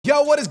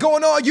Yo, what is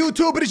going on,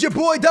 YouTube? It is your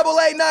boy Double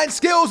A9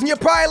 Skills, and you're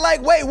probably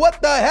like, wait,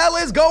 what the hell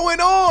is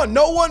going on?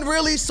 No one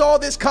really saw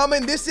this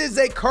coming. This is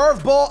a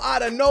curveball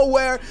out of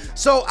nowhere.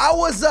 So I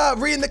was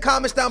reading the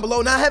comments down below,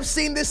 and I have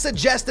seen this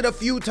suggested a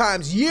few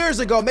times. Years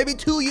ago, maybe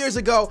 2 years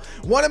ago,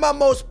 one of my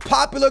most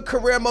popular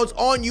career modes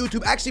on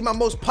YouTube, actually my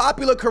most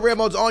popular career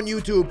modes on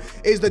YouTube,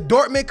 is the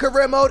Dortmund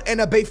career mode and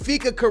a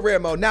Benfica career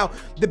mode. Now,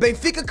 the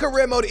Benfica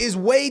career mode is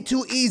way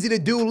too easy to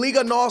do.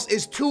 Liga NOS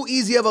is too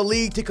easy of a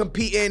league to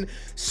compete in.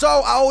 So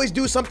I always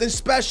do something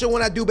special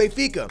when I do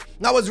Benfica.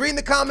 Now, I was reading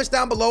the comments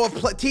down below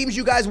of teams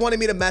you guys wanted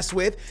me to mess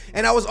with,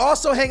 and I was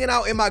also hanging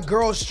out in my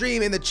girl's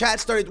stream. In the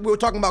chat we were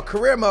talking about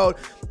career mode,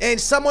 and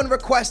someone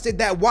requested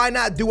that why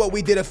not do what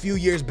we did a few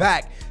years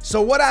back.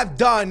 So what I've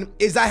done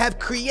is I have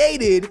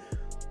created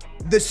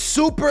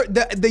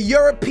the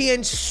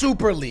European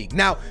Super League.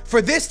 Now,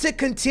 for this to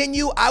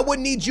continue, I would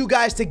need you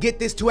guys to get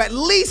this to at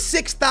least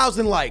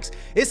 6,000 likes.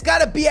 It's got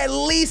to be at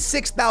least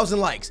 6,000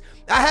 likes.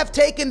 I have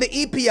taken the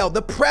EPL,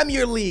 the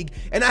Premier League,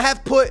 and I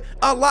have put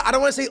a lot, I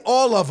don't want to say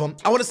all of them,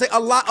 I want to say a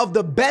lot of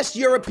the best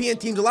European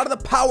teams, a lot of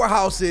the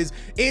powerhouses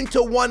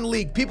into one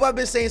league. People have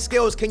been saying,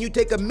 Skills, can you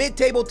take a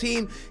mid-table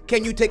team?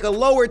 Can you take a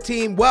lower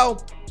team?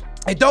 Well,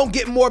 it don't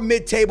get more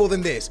mid-table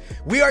than this.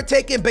 We are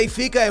taking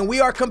Benfica and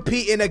we are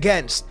competing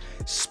against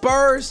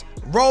Spurs,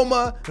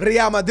 Roma,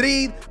 Real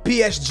Madrid,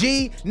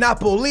 PSG,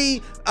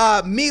 Napoli,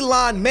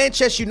 Milan,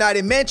 Manchester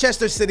United,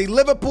 Manchester City,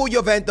 Liverpool,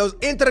 Juventus,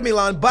 Inter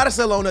Milan,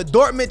 Barcelona,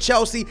 Dortmund,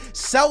 Chelsea,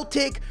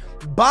 Celtic,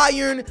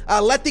 Bayern,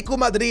 Atletico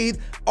Madrid,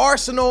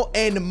 Arsenal,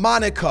 and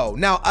Monaco.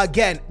 Now,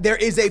 again, there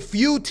is a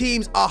few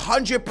teams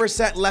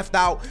 100% left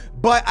out,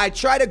 but I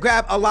try to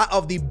grab a lot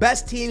of the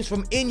best teams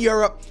from in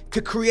Europe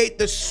to create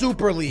the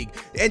Super League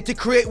and to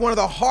create one of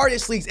the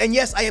hardest leagues. And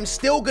yes, I am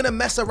still gonna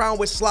mess around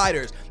with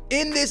sliders.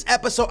 In this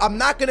episode, I'm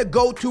not gonna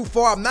go too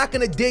far. I'm not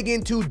gonna dig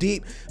in too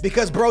deep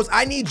because, bros,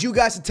 I need you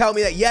guys to tell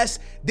me that, yes,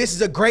 this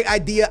is a great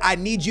idea. I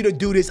need you to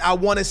do this. I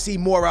wanna see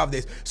more of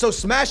this. So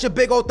smash a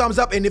big old thumbs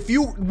up. And if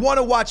you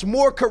wanna watch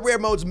more career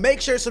modes,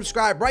 make sure to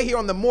subscribe right here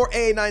on the More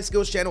AA9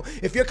 Skills channel.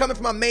 If you're coming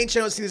from my main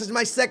channel, see, this is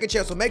my second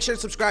channel, so make sure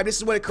to subscribe. This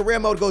is where the career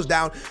mode goes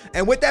down.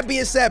 And with that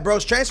being said,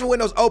 bros, transfer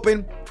window's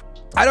open.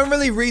 I don't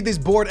really read this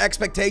board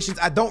expectations.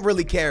 I don't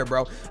really care,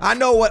 bro. I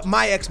know what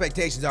my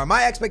expectations are.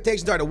 My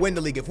expectations are to win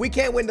the league. If we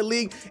can't win the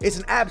league, it's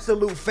an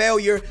absolute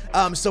failure.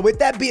 So with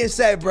that being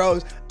said,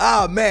 bros,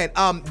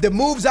 the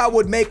moves I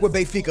would make with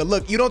Benfica.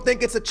 Look, you don't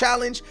think it's a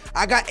challenge?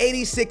 I got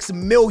 86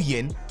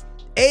 million.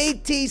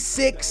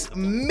 86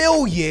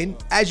 million.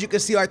 As you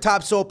can see, our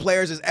top sold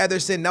players is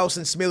Ederson,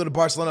 Nelson, Smealer to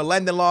Barcelona,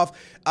 Lindelof.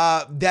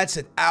 That's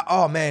it.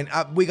 Oh man,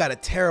 we got a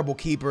terrible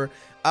keeper.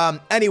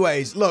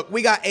 Anyways, look,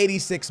 we got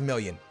 86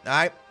 million. All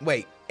right,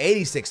 wait,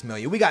 86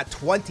 million. We got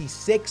 20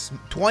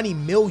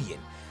 million.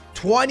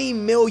 20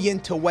 million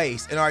to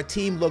waste, and our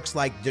team looks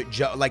like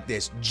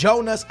this.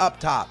 Jonas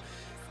up top.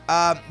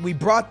 We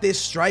brought this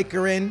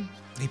striker in.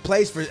 He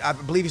plays for, I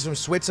believe he's from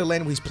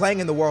Switzerland. He's playing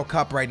in the World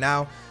Cup right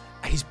now.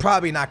 He's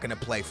probably not going to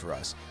play for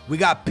us. We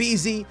got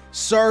Pizzi,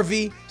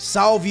 Servi,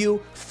 Salvio,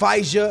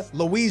 Faija,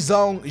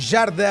 Luizão,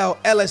 Jardel,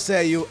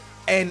 Eliseu,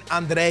 and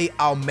Andre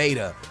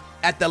Almeida.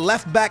 At the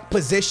left back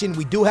position,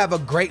 we do have a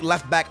great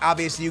left back.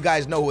 Obviously, you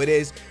guys know who it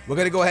is. We're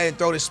going to go ahead and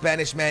throw the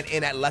Spanish man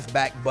in at left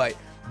back. But,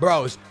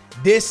 bros,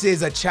 this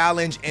is a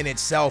challenge in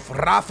itself.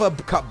 Rafa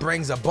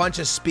brings a bunch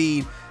of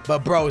speed.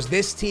 But, bros,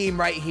 this team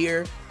right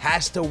here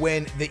has to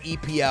win the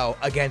EPL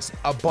against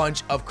a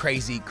bunch of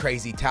crazy,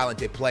 crazy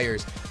talented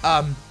players.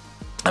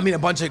 A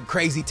bunch of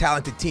crazy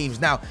talented teams.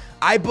 Now,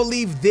 I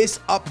believe this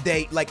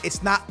update, like,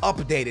 it's not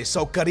updated.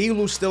 So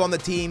Carilu's still on the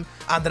team.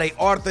 Andre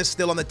Arthur's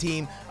still on the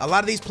team. A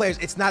lot of these players,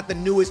 it's not the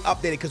newest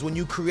updated because when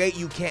you create,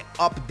 you can't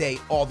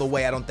update all the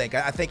way, I don't think.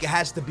 I think it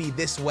has to be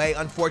this way,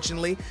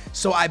 unfortunately.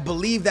 So I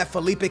believe that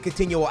Felipe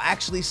Coutinho will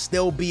actually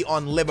still be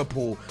on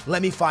Liverpool.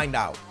 Let me find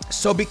out.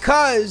 So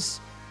because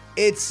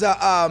it's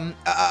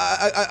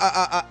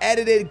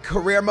edited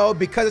career mode,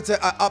 because it's an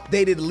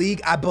updated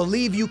league, I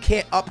believe you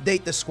can't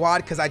update the squad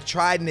because I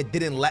tried and it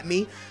didn't let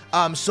me.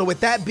 So with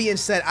that being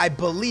said, I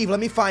believe,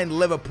 let me find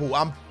Liverpool.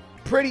 I'm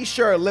pretty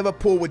sure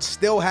Liverpool would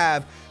still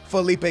have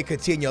Felipe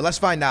Coutinho. Let's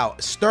find out.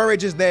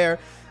 Sturridge is there.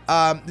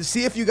 To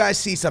see if you guys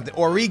see something.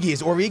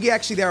 Origi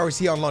actually there, or is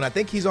he on loan? I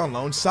think he's on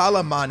loan.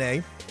 Salah,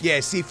 Mane. Yeah,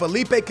 see,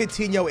 Felipe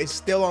Coutinho is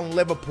still on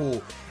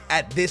Liverpool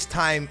at this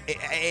time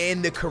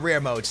in the career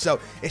mode. So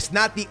it's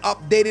not the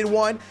updated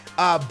one,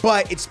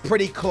 but it's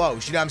pretty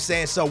close, you know what I'm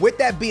saying? So with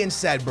that being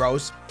said,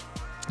 bros,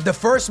 the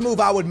first move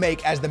I would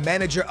make as the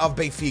manager of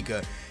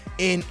Benfica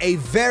in a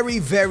very,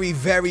 very,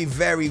 very,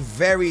 very,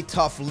 very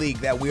tough league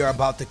that we are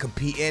about to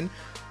compete in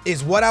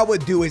is what I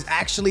would do is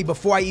actually,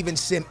 before I even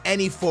sim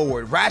any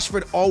forward,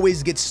 Rashford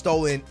always gets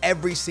stolen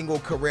every single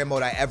career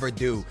mode I ever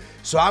do.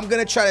 So I'm going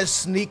to try to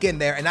sneak in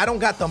there, and I don't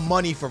got the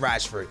money for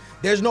Rashford.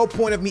 There's no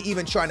point of me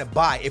even trying to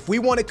buy. If we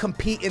want to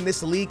compete in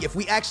this league, if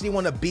we actually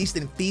want to beast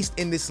and feast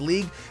in this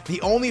league,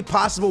 the only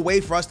possible way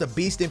for us to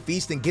beast and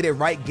feast and get it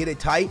right, get it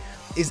tight,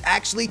 is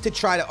actually to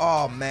try to,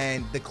 oh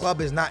man, the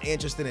club is not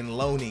interested in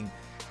loaning.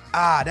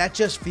 That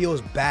just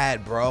feels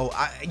bad, bro.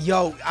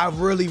 I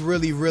really,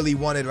 really, really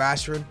wanted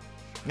Rashford.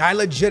 I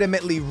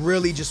legitimately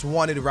really just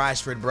wanted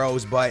Rashford,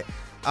 bros, but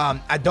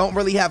I don't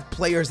really have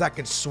players I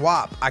could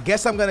swap. I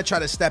guess I'm going to try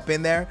to step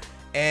in there,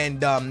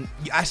 and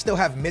I still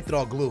have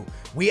Mitroglou.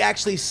 We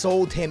actually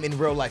sold him in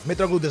real life.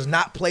 Mitroglou does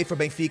not play for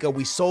Benfica.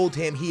 We sold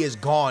him. He is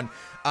gone.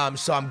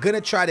 So I'm going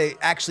to try to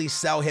actually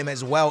sell him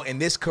as well in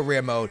this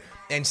career mode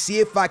and see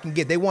if I can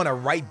get, they want a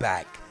right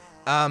back.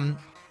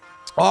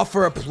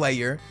 Offer a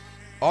player.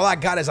 All I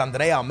got is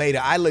Andre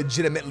Almeida. I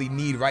legitimately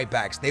need right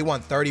backs. They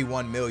want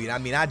 31 million. I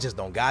mean, I just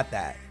don't got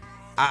that.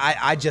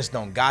 I just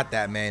don't got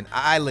that, man.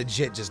 I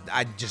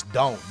just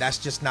don't. That's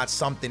just not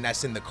something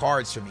that's in the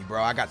cards for me,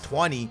 bro. I got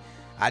 20.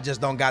 I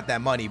just don't got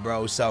that money,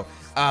 bro. So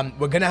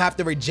we're going to have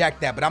to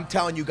reject that. But I'm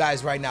telling you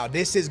guys right now,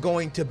 this is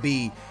going to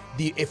be,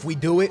 if we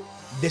do it,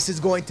 this is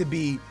going to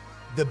be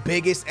the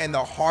biggest and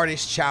the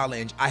hardest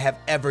challenge I have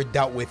ever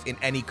dealt with in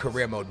any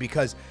career mode,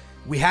 because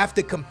we have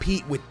to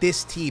compete with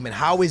this team. And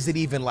how is it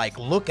even like,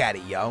 look at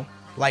it, yo.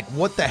 Like,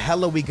 what the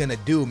hell are we gonna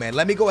do, man?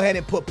 Let me go ahead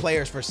and put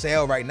players for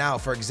sale right now.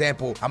 For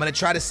example, I'm gonna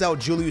try to sell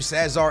Julius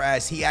Cesar,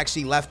 as he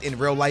actually left in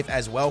real life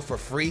as well for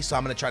free. So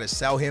I'm gonna try to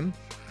sell him.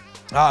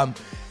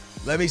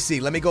 Let me see.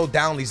 Let me go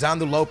down.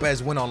 Lisandro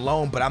Lopez went on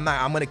loan, but I'm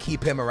gonna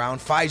keep him around.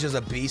 Faija's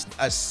a beast.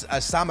 A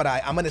Samurai,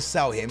 I'm gonna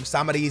sell him.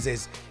 Samari's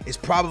is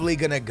probably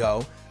gonna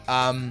go.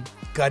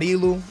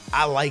 Garilu,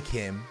 I like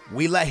him.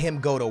 We let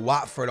him go to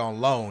Watford on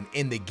loan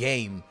in the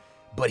game,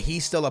 but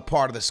he's still a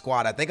part of the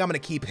squad. I think I'm gonna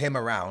keep him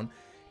around.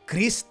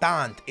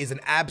 Cristante is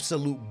an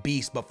absolute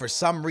beast, but for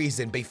some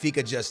reason,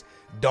 Benfica just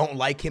don't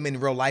like him in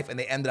real life, and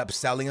they ended up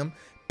selling him.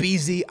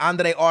 Pizzi,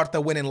 Andre Horta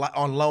went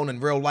on loan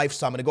in real life,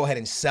 so I'm going to go ahead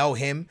and sell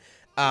him.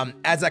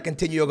 As I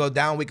continue to go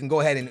down, we can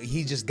go ahead and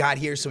he just got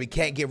here, so we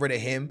can't get rid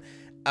of him.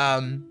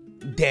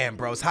 Damn,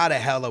 bros, how the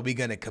hell are we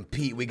going to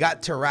compete? We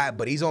got Tarat,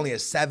 but he's only a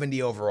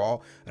 70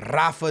 overall.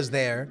 Rafa's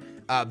there.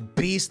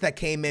 Beast that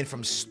came in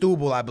from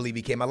Stubble, I believe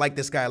he came. I like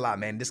this guy a lot,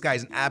 man. This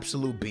guy's an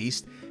absolute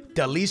beast.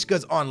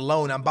 Talisca's on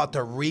loan. I'm about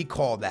to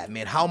recall that,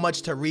 man. How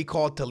much to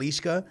recall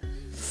Talisca?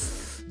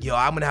 Yo,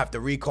 I'm gonna have to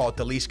recall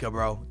Talisca,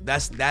 bro.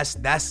 That's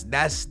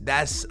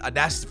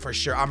for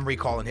sure. I'm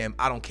recalling him.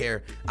 I don't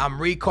care.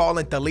 I'm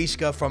recalling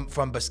Talisca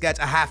from Busquets.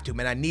 I have to,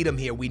 man. I need him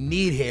here. We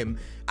need him.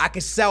 I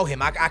could sell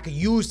him. I could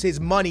use his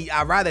money.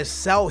 I'd rather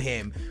sell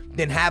him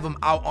than have him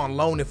out on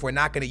loan if we're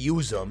not gonna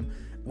use him.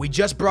 We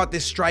just brought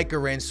this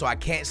striker in, so I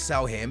can't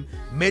sell him.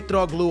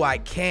 Mitroglou I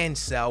can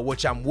sell,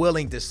 which I'm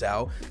willing to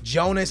sell.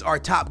 Jonas, our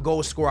top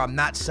goal scorer, I'm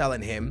not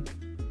selling him.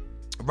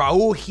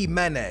 Raul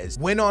Jimenez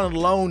went on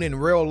loan in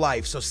real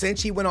life. So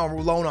since he went on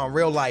loan on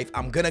real life,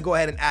 I'm going to go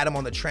ahead and add him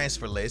on the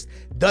transfer list.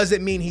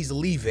 Doesn't mean he's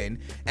leaving.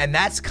 And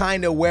that's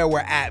kind of where we're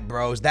at,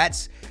 bros.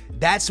 That's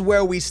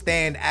where we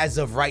stand as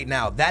of right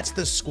now. That's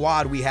the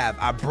squad we have.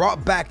 I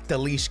brought back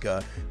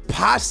Talisca,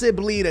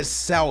 possibly to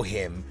sell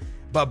him.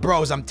 But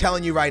bros, I'm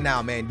telling you right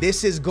now, man,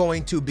 this is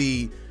going to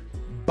be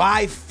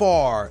by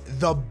far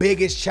the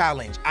biggest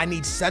challenge. I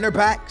need center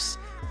backs.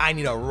 I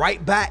need a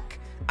right back.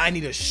 I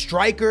need a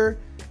striker.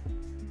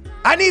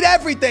 I need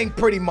everything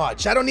pretty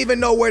much. I don't even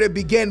know where to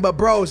begin, but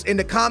bros, in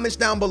the comments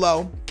down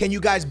below, can you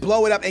guys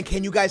blow it up and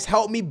can you guys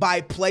help me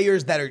buy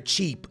players that are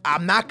cheap?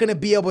 I'm not going to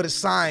be able to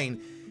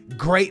sign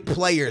great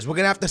players. We're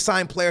going to have to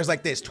sign players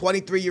like this.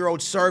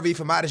 23-year-old Servi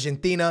from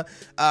Argentina.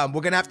 We're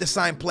going to have to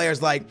sign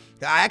players like,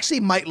 I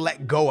actually might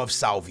let go of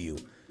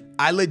Salvio.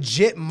 I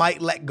legit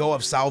might let go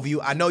of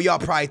Salvio. I know y'all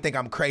probably think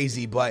I'm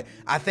crazy, but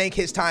I think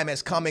his time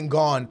has come and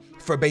gone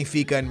for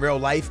Benfica in real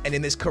life. And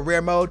in this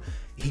career mode,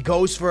 he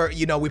goes for,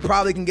 you know, we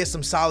probably can get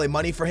some solid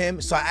money for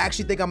him. So I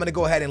actually think I'm going to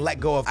go ahead and let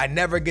go of, I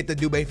never get to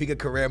do Benfica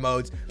career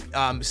modes.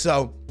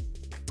 So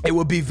it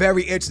would be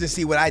very interesting to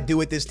see what I do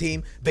with this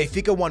team.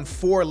 Benfica won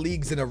 4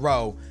 leagues in a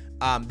row.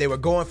 They were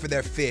going for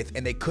their 5th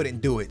and they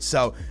couldn't do it.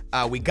 So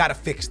we got to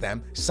fix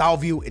them.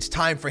 Salvio, it's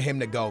time for him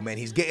to go, man.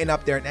 He's getting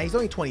up there. Now, he's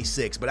only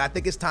 26, but I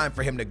think it's time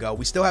for him to go.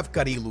 We still have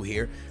Garilu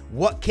here.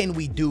 What can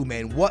we do,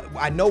 man?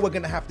 I know we're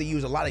going to have to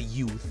use a lot of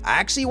youth. I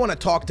actually want to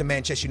talk to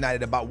Manchester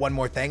United about one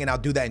more thing, and I'll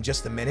do that in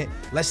just a minute.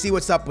 Let's see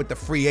what's up with the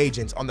free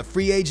agents. On the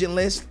free agent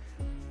list,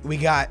 we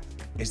got,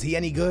 is he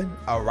any good?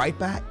 A right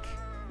back?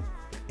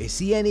 Is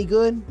he any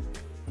good?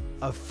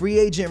 A free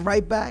agent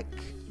right back?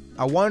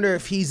 I wonder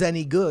if he's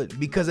any good,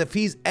 because if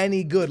he's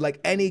any good, like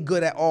any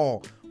good at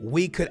all,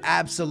 we could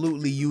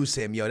absolutely use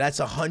him. Yo, that's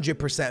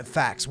 100%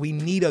 facts. We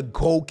need a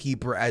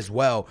goalkeeper as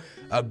well.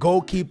 A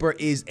goalkeeper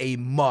is a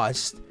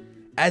must.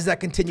 As I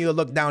continue to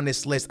look down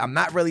this list, I'm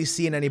not really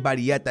seeing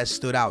anybody yet that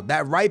stood out.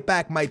 That right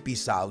back might be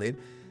solid.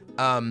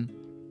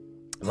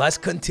 Let's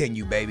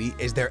continue, baby.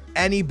 Is there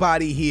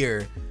anybody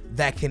here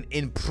that can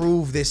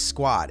improve this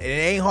squad? And it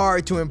ain't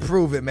hard to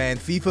improve it, man.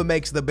 FIFA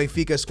makes the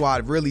Benfica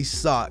squad really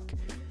suck.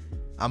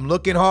 I'm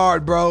looking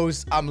hard,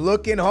 bros. I'm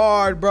looking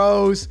hard,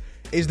 bros.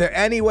 Is there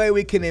any way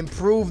we can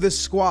improve the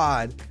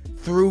squad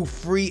through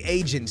free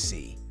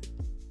agency?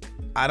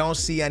 I don't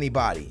see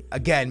anybody.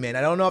 Again, man,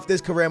 I don't know if this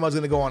career mode is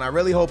going to go on. I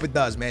really hope it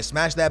does, man.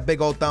 Smash that big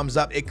old thumbs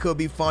up. It could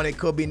be fun. It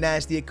could be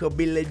nasty. It could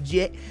be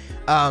legit.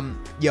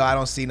 Yo, I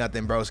don't see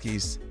nothing,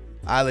 broskies.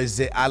 I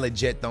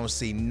legit don't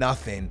see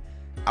nothing.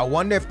 I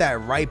wonder if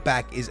that right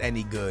back is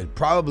any good.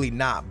 Probably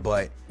not,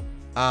 but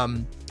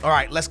all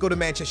right, let's go to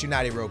Manchester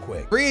United real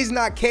quick. The reason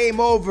I came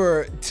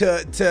over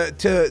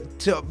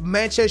to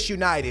Manchester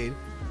United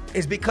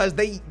is because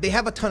they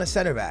have a ton of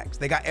center backs.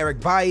 They got Eric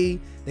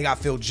Bailly, they got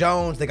Phil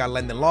Jones, they got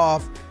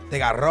Lindelof, they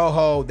got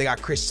Rojo, they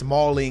got Chris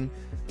Smalling.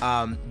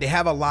 They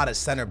have a lot of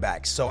center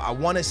backs, so I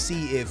want to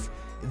see if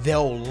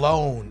they'll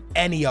loan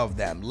any of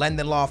them.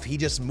 Lindelof, he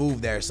just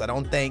moved there, so I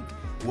don't think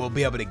we'll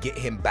be able to get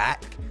him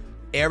back.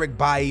 Eric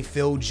Bailly,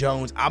 Phil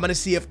Jones, I'm going to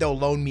see if they'll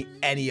loan me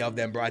any of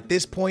them, bro. At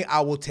this point,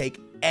 I will take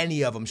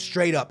any of them,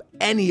 straight up,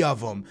 any of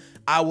them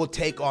I will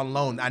take on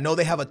loan. I know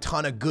they have a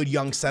ton of good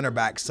young center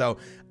backs, so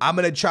I'm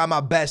going to try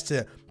my best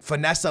to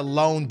finesse a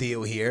loan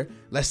deal here.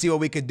 Let's see what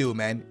we could do,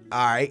 man.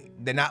 All right,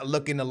 they're not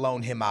looking to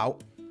loan him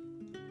out,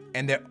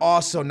 and they're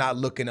also not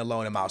looking to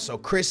loan him out. So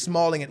Chris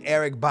Smalling and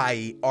Eric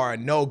Bailly are a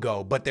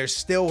no-go, but there's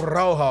still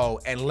Rojo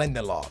and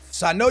Lindelof.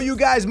 So I know you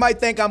guys might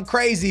think I'm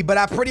crazy, but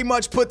I pretty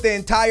much put the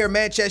entire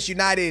Manchester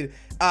United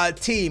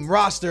team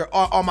roster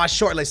on my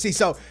short list. See,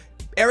 so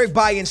Eric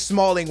Bailly and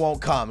Smalling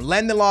won't come.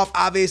 Lindelof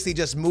obviously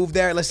just moved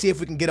there. Let's see if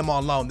we can get him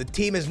on loan. The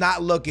team is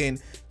not looking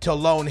to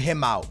loan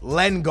him out.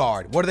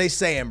 Lengard, what are they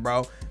saying,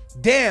 bro?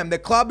 Damn, the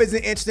club isn't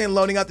interested in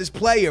loaning out this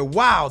player.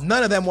 Wow,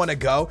 none of them want to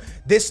go.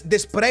 This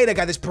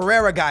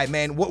Pereira guy,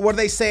 man, what are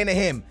they saying to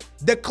him?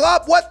 The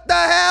club, what the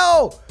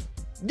hell?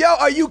 Yo,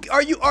 are you,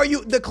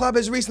 the club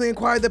has recently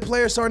acquired the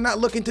player, so are not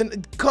looking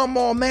to, come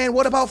on, man.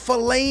 What about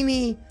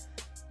Fellaini?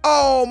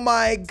 Oh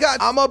my God.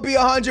 I'm gonna be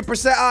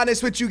 100%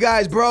 honest with you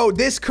guys, bro.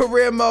 This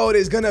career mode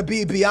is gonna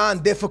be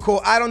beyond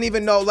difficult. I don't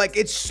even know, like,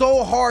 it's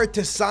so hard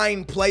to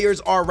sign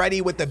players already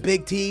with the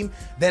big team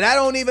that I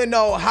don't even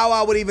know how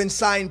I would even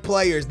sign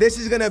players. This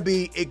is gonna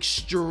be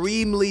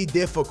extremely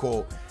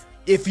difficult.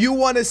 If you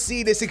want to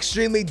see this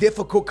extremely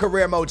difficult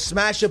career mode,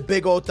 smash a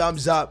big old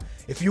thumbs up.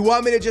 If you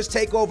want me to just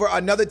take over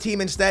another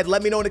team instead,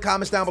 let me know in the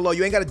comments down below.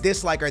 You ain't got to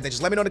dislike or anything.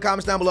 Just let me know in the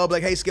comments down below. Be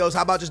like, hey, Skills,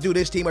 how about just do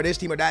this team or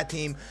that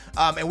team?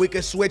 And we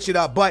can switch it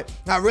up. But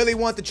I really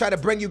want to try to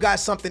bring you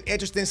guys something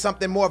interesting,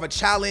 something more of a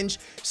challenge,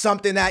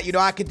 something that, you know,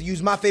 I could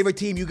use my favorite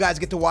team. You guys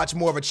get to watch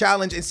more of a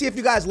challenge and see if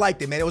you guys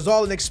liked it, man. It was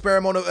all an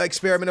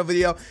experimental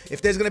video.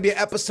 If there's going to be an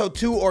episode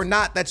 2 or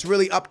not, that's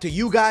really up to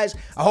you guys.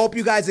 I hope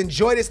you guys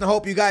enjoyed this, and I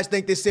hope you guys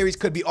think this series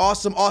could be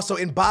awesome. Also,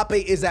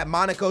 Mbappe is at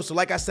Monaco, so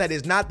like I said,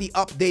 it's not the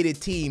updated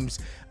teams.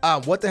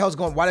 What the hell's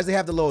going on? Why does they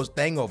have the little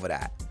thing over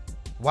that?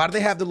 Why do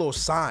they have the little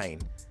sign?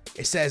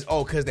 It says,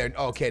 oh, because they're,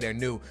 okay, they're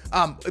new.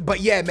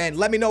 But yeah, man,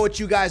 let me know what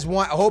you guys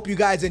want. I hope you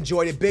guys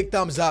enjoyed it. Big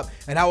thumbs up,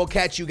 and I will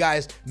catch you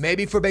guys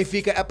maybe for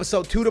Benfica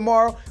episode 2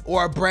 tomorrow,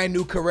 or a brand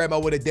new career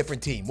mode with a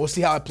different team. We'll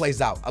see how it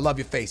plays out. I love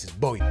your faces.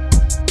 Boom.